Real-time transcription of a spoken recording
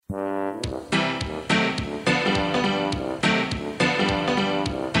It's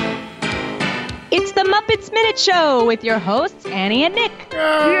the Muppets Minute Show with your hosts, Annie and Nick.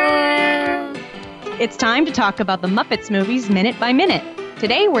 It's time to talk about the Muppets movies minute by minute.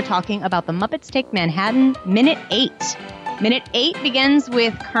 Today we're talking about the Muppets Take Manhattan, Minute 8. Minute 8 begins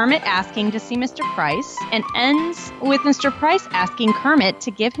with Kermit asking to see Mr. Price and ends with Mr. Price asking Kermit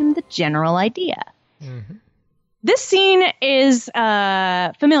to give him the general idea. Mm-hmm. This scene is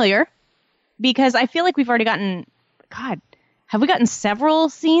familiar because I feel like we've already gotten... God... Have we gotten several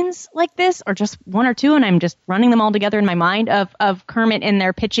scenes like this, or just one or two, and I'm just running them all together in my mind of Kermit in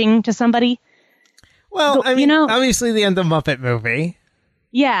there pitching to somebody? Well, I mean, obviously the end of Muppet Movie.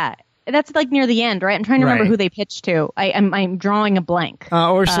 Yeah, that's like near the end, right? I'm trying to remember who they pitched to. I'm drawing a blank.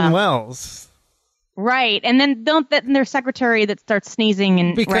 Orson Welles. Right, and then their secretary that starts sneezing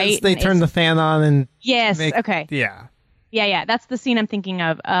and because they turn the fan on and okay. Yeah, that's the scene I'm thinking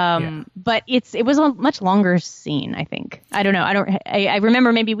of. But it was a much longer scene, I think. I don't know. I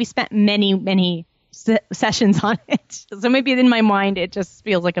remember maybe we spent many sessions on it. So maybe in my mind it just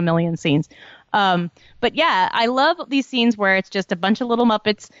feels like a million scenes. But yeah, I love these scenes where it's just a bunch of little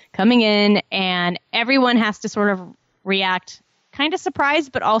Muppets coming in and everyone has to sort of react kind of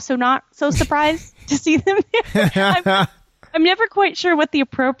surprised, but also not so surprised to see them there. I'm never quite sure what the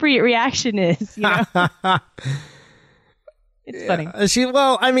appropriate reaction is, you know? It's funny.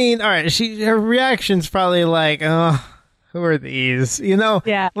 All right. Her reaction's probably like, "Oh, who are these?" You know,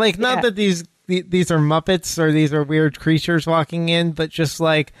 like not that these are Muppets or these are weird creatures walking in, but just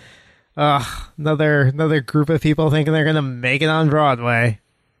like, another group of people thinking they're gonna make it on Broadway.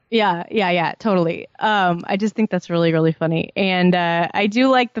 Yeah, totally. I just think that's really, really funny, and I do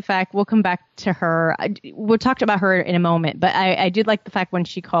like the fact we'll come back to her. We'll talk about her in a moment, but I did like the fact when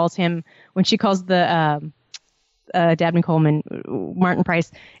she calls the. Dabney Coleman, Martin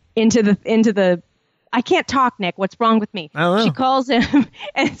Price, into the. I can't talk, Nick. What's wrong with me? She calls him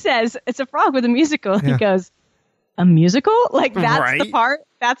and says, "It's a frog with a musical." Yeah. He goes, "A musical?" Like that's the part.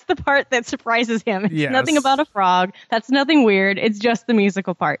 That's the part that surprises him. It's nothing about a frog. That's nothing weird. It's just the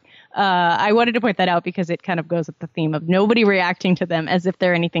musical part. I wanted to point that out because it kind of goes with the theme of nobody reacting to them as if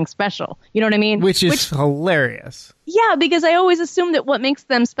they're anything special. You know what I mean? Which is hilarious. Yeah, because I always assume that what makes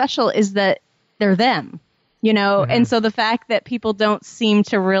them special is that they're them. You know, and so the fact that people don't seem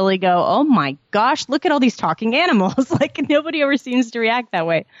to really go, "Oh my gosh, look at all these talking animals." Like nobody ever seems to react that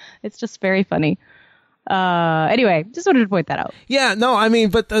way. It's just very funny. Anyway, just wanted to point that out. Yeah, no, I mean,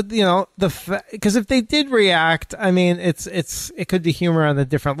 but because if they did react, I mean, it could be humor on a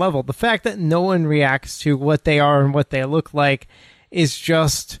different level. The fact that no one reacts to what they are and what they look like is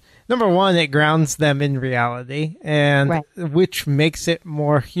just. Number one, it grounds them in reality, and which makes it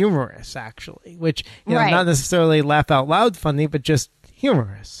more humorous, actually. Which, not necessarily laugh out loud funny, but just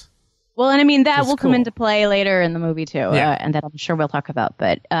humorous. Well, and I mean, that will come into play later in the movie, too, and that I'm sure we'll talk about.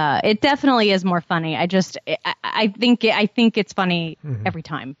 But it definitely is more funny. I think it's funny every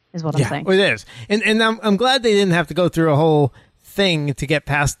time, is what I'm saying. It is. And I'm glad they didn't have to go through a whole thing to get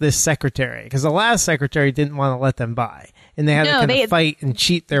past this secretary, because the last secretary didn't want to let them by. And they had to kind of fight and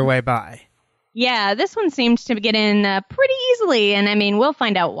cheat their way by. Yeah, this one seems to get in pretty easily, and I mean, we'll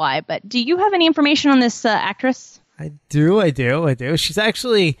find out why. But do you have any information on this actress? I do. She's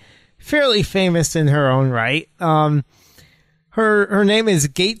actually fairly famous in her own right. Her name is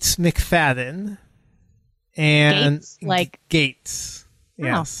Gates McFadden. And Gates? Like Gates.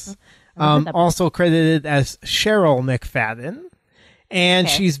 Yes. Also credited as Cheryl McFadden. And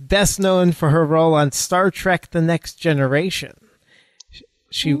she's best known for her role on Star Trek The Next Generation.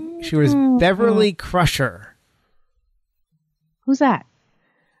 She was Beverly Crusher. Who's that?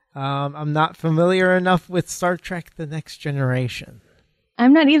 I'm not familiar enough with Star Trek The Next Generation.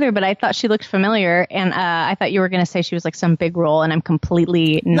 I'm not either, but I thought she looked familiar, and I thought you were going to say she was like some big role, and I'm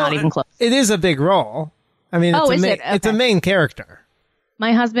completely not even close. It is a big role. I mean, it's a main character.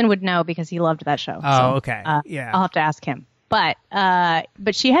 My husband would know because he loved that show. Oh, okay. Yeah. I'll have to ask him. But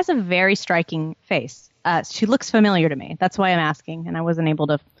she has a very striking face. She looks familiar to me. That's why I'm asking, and I wasn't able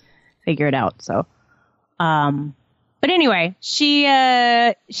to figure it out. So, but anyway, she's.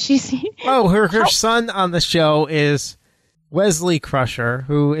 Her son on the show is Wesley Crusher,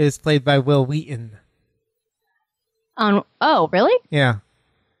 who is played by Will Wheaton. Oh, really? Yeah.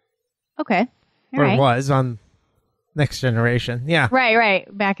 Okay. Was on Next Generation. Yeah.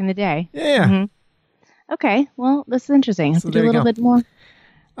 Right. Back in the day. Yeah. Mm-hmm. Okay, well, this is interesting. I have to do a little bit more.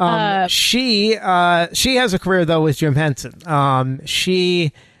 She has a career, though, with Jim Henson.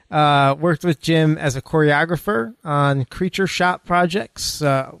 She worked with Jim as a choreographer on Creature Shop projects,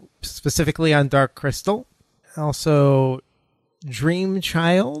 specifically on Dark Crystal. Also Dream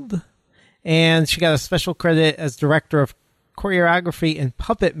Child, and she got a special credit as director of choreography and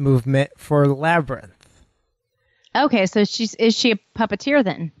puppet movement for Labyrinth. Okay, so is she a puppeteer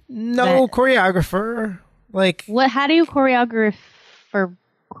then? No, choreographer. Like what? How do you choreograph for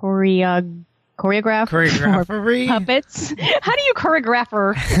choreography puppets? How do you choreograph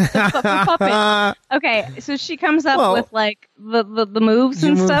for puppets? Okay, so she comes up with like the moves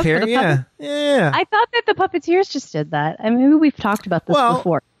and stuff. Here? Yeah. I thought that the puppeteers just did that. I mean, maybe we've talked about this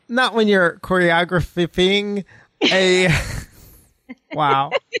before. Not when you're choreographing a.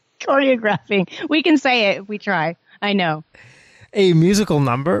 Wow. Choreographing. We can say it if we try. I know. A musical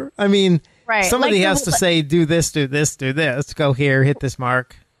number. I mean, right. Somebody has to say, do this, do this, do this. Go here, hit this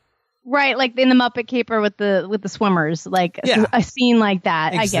mark. Right, like in the Muppet Caper with the swimmers, like a scene like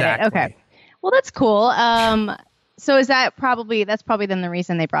that. Exactly. I get it. Okay. Well, that's cool. So that's probably then the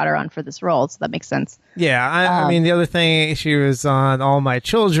reason they brought her on for this role. So that makes sense. Yeah, I mean, the other thing, she was on All My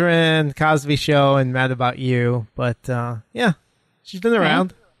Children, Cosby Show, and Mad About You. But yeah, she's been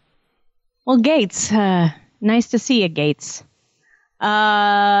around. Well, Gates, nice to see you, Gates.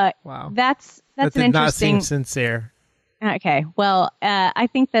 Wow, that's an interesting. Not seem sincere. Okay, well, I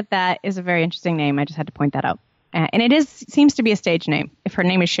think that is a very interesting name. I just had to point that out, and it seems to be a stage name. If her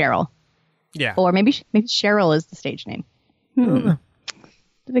name is Cheryl, yeah, or maybe Cheryl is the stage name. To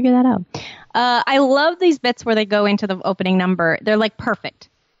figure that out. I love these bits where they go into the opening number. They're like perfect.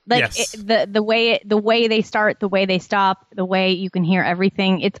 Like yes. the way they start, the way they stop, the way you can hear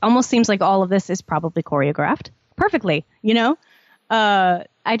everything. It almost seems like all of this is probably choreographed perfectly. You know.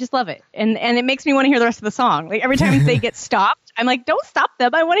 I just love it. And it makes me want to hear the rest of the song. Like every time they get stopped, I'm like, don't stop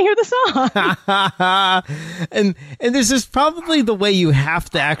them. I want to hear the song. and this is probably the way you have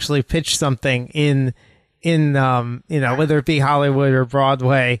to actually pitch something in whether it be Hollywood or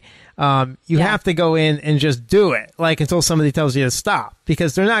Broadway. You have to go in and just do it, like until somebody tells you to stop,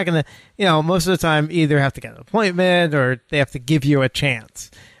 because they're not going to, most of the time either have to get an appointment or they have to give you a chance.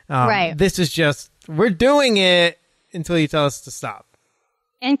 Right. This is just, we're doing it until you tell us to stop.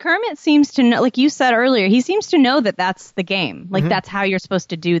 And Kermit seems to know, like you said earlier, he seems to know that that's the game. Like that's how you're supposed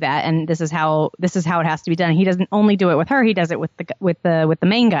to do that, and this is how it has to be done. He doesn't only do it with her; he does it with the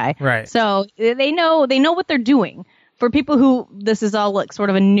main guy. Right. So they know what they're doing. For people who this is all like sort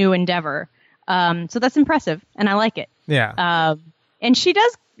of a new endeavor, so that's impressive, and I like it. Yeah. And she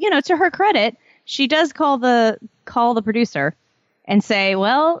does, to her credit, she does call the producer and say,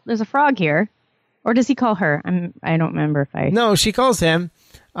 "Well, there's a frog here," or does he call her? I don't remember if I. No, she calls him.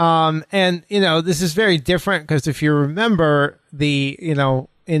 And this is very different because if you remember in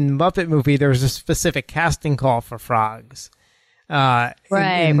Muppet Movie, there was a specific casting call for frogs.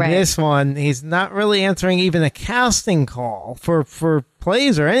 In this one, he's not really answering even a casting call for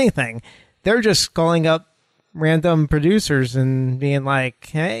plays or anything. They're just calling up random producers and being like,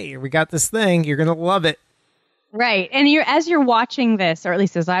 "Hey, we got this thing. You're gonna love it." Right, and as you're watching this, or at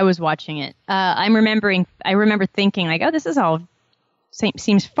least as I was watching it, I remember thinking like, "Oh, this is all."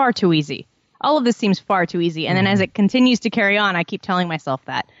 Seems far too easy. All of this seems far too easy. And then as it continues to carry on, I keep telling myself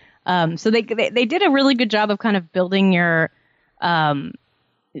that. So they did a really good job of kind of building your, or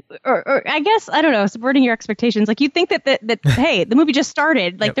I guess, I don't know, subverting your expectations. Like you think that hey, the movie just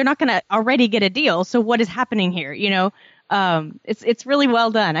started. Like they're not going to already get a deal. So what is happening here? It's really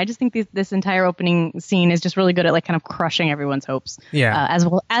well done. I just think this entire opening scene is just really good at like kind of crushing everyone's hopes. Yeah.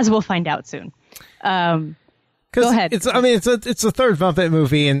 As we'll find out soon. Go ahead. It's the third Muppet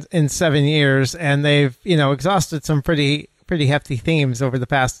movie in 7 years, and they've exhausted some pretty hefty themes over the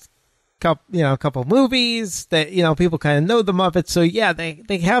past couple movies that people kind of know the Muppets. So yeah,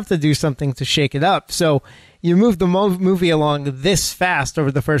 they have to do something to shake it up. So you move the movie along this fast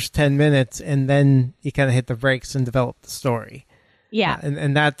over the first 10 minutes, and then you kind of hit the brakes and develop the story. Yeah,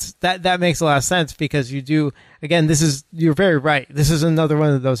 and that makes a lot of sense because you do. Again, you're very right. This is another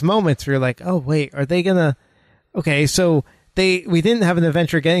one of those moments where you're like, oh wait, are they gonna? Okay, so we didn't have an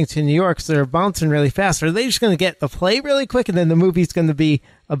adventure getting to New York, so they're bouncing really fast. Are they just going to get the play really quick, and then the movie's going to be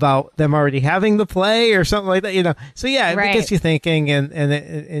about them already having the play or something like that? So yeah, it gets you thinking, and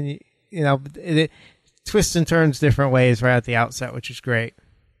it twists and turns different ways right at the outset, which is great.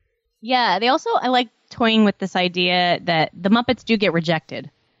 Yeah, I like toying with this idea that the Muppets do get rejected,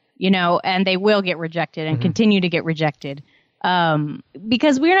 and they will get rejected and continue to get rejected.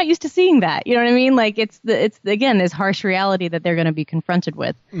 Because we're not used to seeing that, you know what I mean? Like it's again, this harsh reality that they're going to be confronted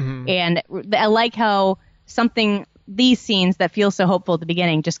with. And I like how these scenes that feel so hopeful at the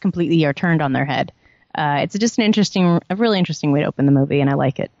beginning just completely are turned on their head. It's just a really interesting way to open the movie, and I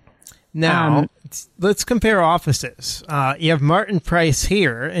like it. Now, let's compare offices. You have Martin Price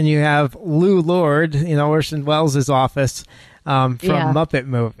here, and you have Lou Lord, Orson Welles' office. from Muppet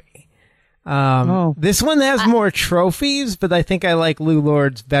Movie. This one has more trophies, but I think I like Lou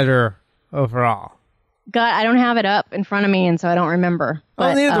Lord's better overall. God, I don't have it up in front of me, and so I don't remember.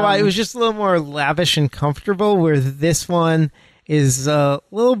 But, neither do I. It was just a little more lavish and comfortable, where this one is a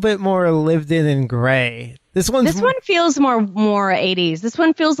little bit more lived in and gray. This one feels more 80s. This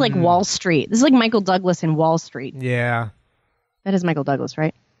one feels like Wall Street. This is like Michael Douglas in Wall Street. Yeah. That is Michael Douglas,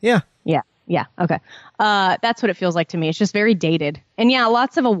 right? Yeah. Yeah. Okay. That's what it feels like to me. It's just very dated. And yeah,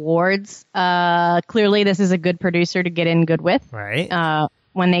 lots of awards. Clearly, this is a good producer to get in good with. Right. I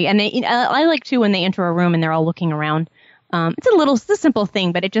like too when they enter a room and they're all looking around. It's a simple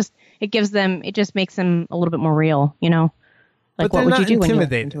thing, but it just makes them a little bit more real, you know? Like, what would you do when you're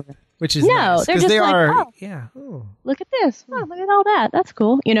intimidated? Which is nice, they're just they like, are, oh, yeah. Ooh. Look at this. Oh, look at all that. That's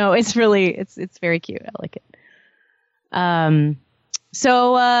cool. You know, it's really, it's very cute. I like it.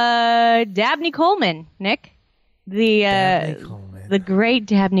 So Dabney Coleman, Nick, the great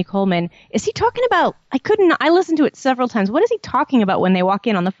Dabney Coleman. Is he talking about? I listened to it several times. What is he talking about when they walk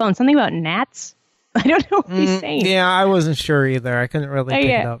in on the phone? Something about gnats? I don't know what he's saying. Yeah, I wasn't sure either. I couldn't really pick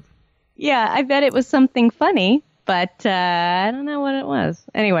it up. Yeah, I bet it was something funny, but I don't know what it was.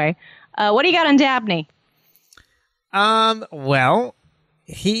 Anyway, what do you got on Dabney? Well,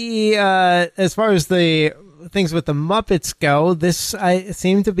 he as far as the things with the Muppets go, this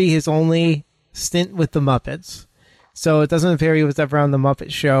seemed to be his only stint with the Muppets. So it doesn't appear he was ever on the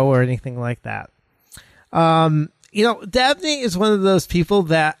Muppet Show or anything like that. You know, Dabney is one of those people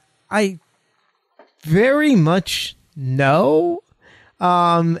that I very much know.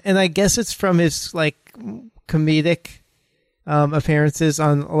 And I guess it's from his like comedic appearances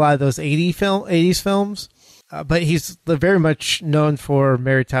on a lot of those 80s films. But he's very much known for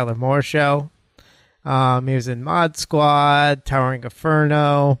Mary Tyler Moore Show. He was in Mod Squad, Towering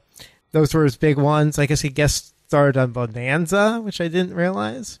Inferno. Those were his big ones. I guess he guest starred on Bonanza, which I didn't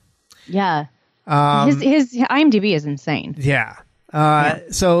realize. Yeah. His IMDb is insane. Yeah.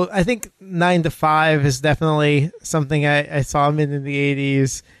 So I think 9 to 5 is definitely something I saw him in the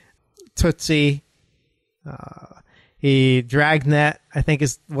 80s. Tootsie. He Dragnet, I think,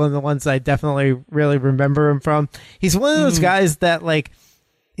 is one of the ones I definitely really remember him from. He's one of those guys that, like,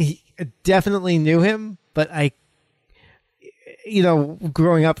 he definitely knew him, but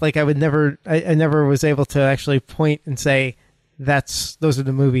growing up, like, I never was able to actually point and say those are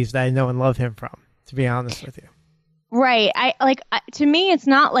the movies that I know and love him from, to be honest with you. Right. To me, it's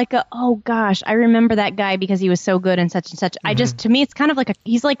not like oh gosh, I remember that guy because he was so good and such and such. To me, it's kind of like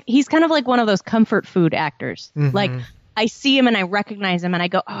he's kind of like one of those comfort food actors. Mm-hmm. Like, I see him and I recognize him and I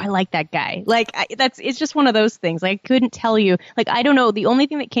go, oh, I like that guy. Like, it's just one of those things. Like, I couldn't tell you. Like, I don't know. The only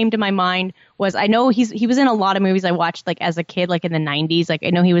thing that came to my mind was I know he was in a lot of movies I watched like as a kid, like in the 90s. Like, I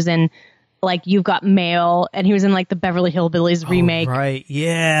know he was in like You've Got Mail, and he was in like the Beverly Hillbillies remake. Right.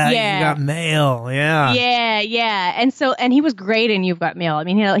 Yeah. You Got Mail. Yeah. Yeah. And he was great in You've Got Mail. I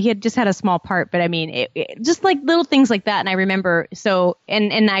mean, he had just had a small part, but I mean, it just like little things like that. And I remember,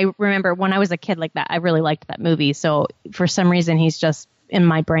 and I remember when I was a kid like that, I really liked that movie. So for some reason, he's just in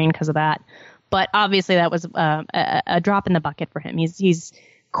my brain because of that. But obviously that was a drop in the bucket for him. He's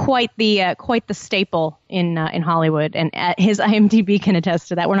quite the staple in Hollywood, and his IMDb can attest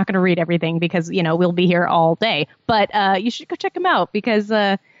to that. We're not going to read everything because we'll be here all day, but you should go check him out because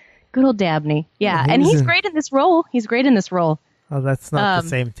good old Dabney, and he's great in this role. Oh, that's not the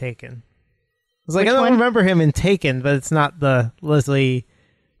same Taken. I was like, I don't remember him in Taken, but it's not the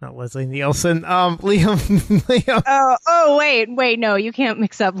not Leslie Nielsen. Liam. Oh, wait, no, you can't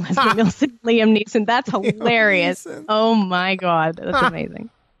mix up Leslie Nielsen, Liam Neeson. That's hilarious. Oh my God, that's amazing.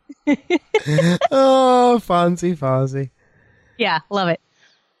 Oh, Fonzie. Yeah, love it.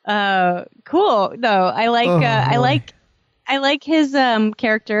 Cool. No, I like his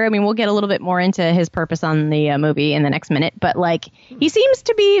character. I mean, we'll get a little bit more into his purpose on the movie in the next minute, but like he seems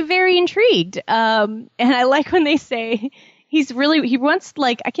to be very intrigued. And I like when they say he wants,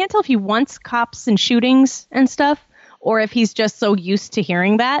 like, I can't tell if he wants cops and shootings and stuff, or if he's just so used to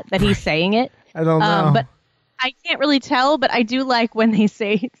hearing that he's saying it. I don't know. But I can't really tell, but I do like when they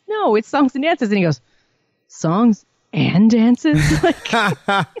say, no, it's songs and dances. And he goes, songs and dances? Like,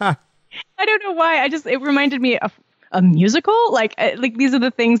 I don't know why. It reminded me of a musical. Like these are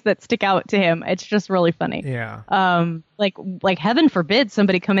the things that stick out to him. It's just really funny. Yeah. Like heaven forbid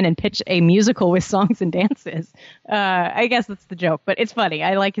somebody come in and pitch a musical with songs and dances. I guess that's the joke, but it's funny.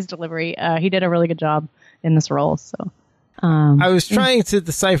 I like his delivery. He did a really good job in this role. So. I was trying to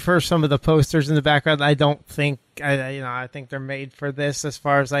decipher some of the posters in the background. I don't think I think they're made for this, as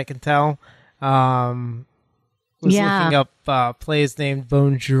far as I can tell. Was looking up plays named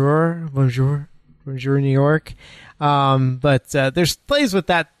Bonjour. Bonjour, New York. But there's plays with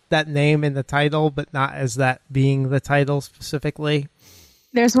that name in the title, but not as that being the title specifically.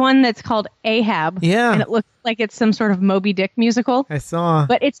 There's one that's called Ahab. Yeah. And it looks like it's some sort of Moby Dick musical. I saw.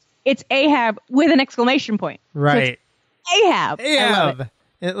 But it's Ahab with an exclamation point. Right. So Ahab. Ahab.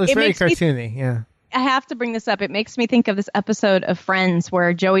 It looks very cartoony. Yeah. I have to bring this up. It makes me think of this episode of Friends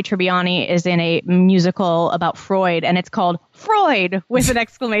where Joey Tribbiani is in a musical about Freud, and it's called Freud with an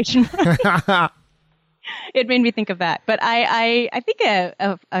exclamation point. It made me think of that. But I think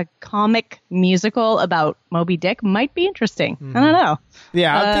a comic musical about Moby Dick might be interesting. I don't know.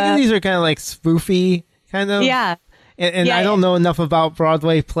 Yeah, I'm thinking these are kind of like spoofy kind of. Yeah. And I don't know enough about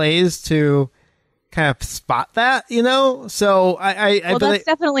Broadway plays to kind of spot that, So that's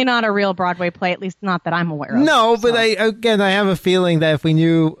definitely not a real Broadway play, at least not that I'm aware of. No, but I have a feeling that if we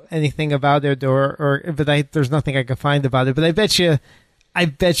knew anything about it, there's nothing I could find about it. But I bet you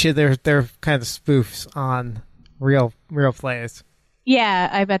they're kind of spoofs on real plays. Yeah,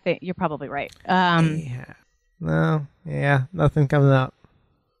 I bet that you're probably right. Nothing coming up.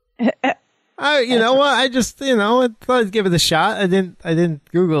 You know what? I just I thought I'd give it a shot. I didn't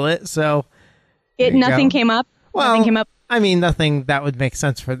Google it, so. Nothing came up? Well, nothing came up? I mean, nothing that would make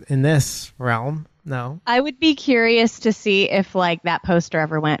sense in this realm, no. I would be curious to see if, that poster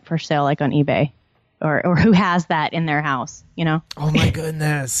ever went for sale, on eBay. Or who has that in their house, Oh, my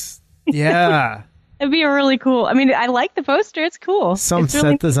goodness. Yeah. It'd be really cool. I mean, I like the poster. It's cool. Some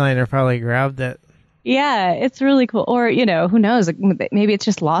set designer probably grabbed it. Yeah, it's really cool. Or, who knows? Maybe it's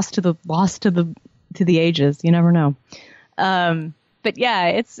just lost to the ages. You never know. But yeah,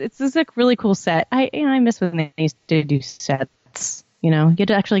 it's a really cool set. I miss when they used to do sets. You get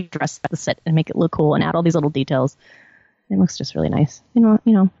to actually dress the set and make it look cool and add all these little details. It looks just really nice.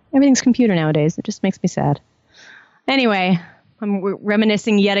 Everything's computer nowadays. It just makes me sad. Anyway, I'm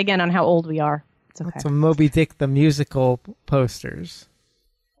reminiscing yet again on how old we are. It's okay. That's some Moby Dick the musical posters.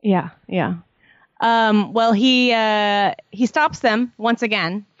 Yeah. Well, he stops them once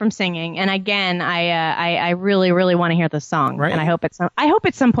again from singing, and again, I really, really want to hear the song, right. And I hope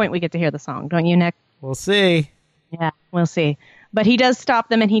at some point we get to hear the song, don't you, Nick? We'll see. Yeah, we'll see. But he does stop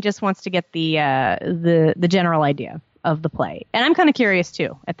them, and he just wants to get the general idea of the play, and I'm kind of curious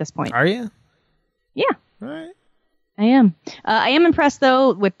too at this point. Are you? Yeah. All right. I am. I am impressed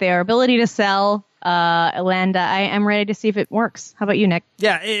though with their ability to sell. And I am ready to see if it works. How about you, Nick?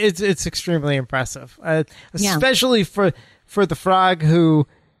 Yeah, it's extremely impressive, especially for the frog who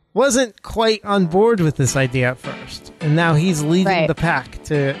wasn't quite on board with this idea at first, and now he's leading the pack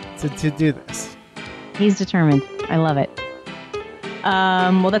to do this. He's determined. I love it.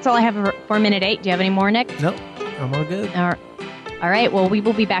 Well, that's all I have for minute 8. Do you have any more, Nick? Nope, I'm all good. All right. Well, we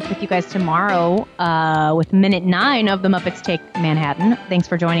will be back with you guys tomorrow with minute 9 of the Muppets Take Manhattan. Thanks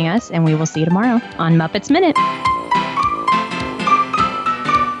for joining us, and we will see you tomorrow on Muppets Minute.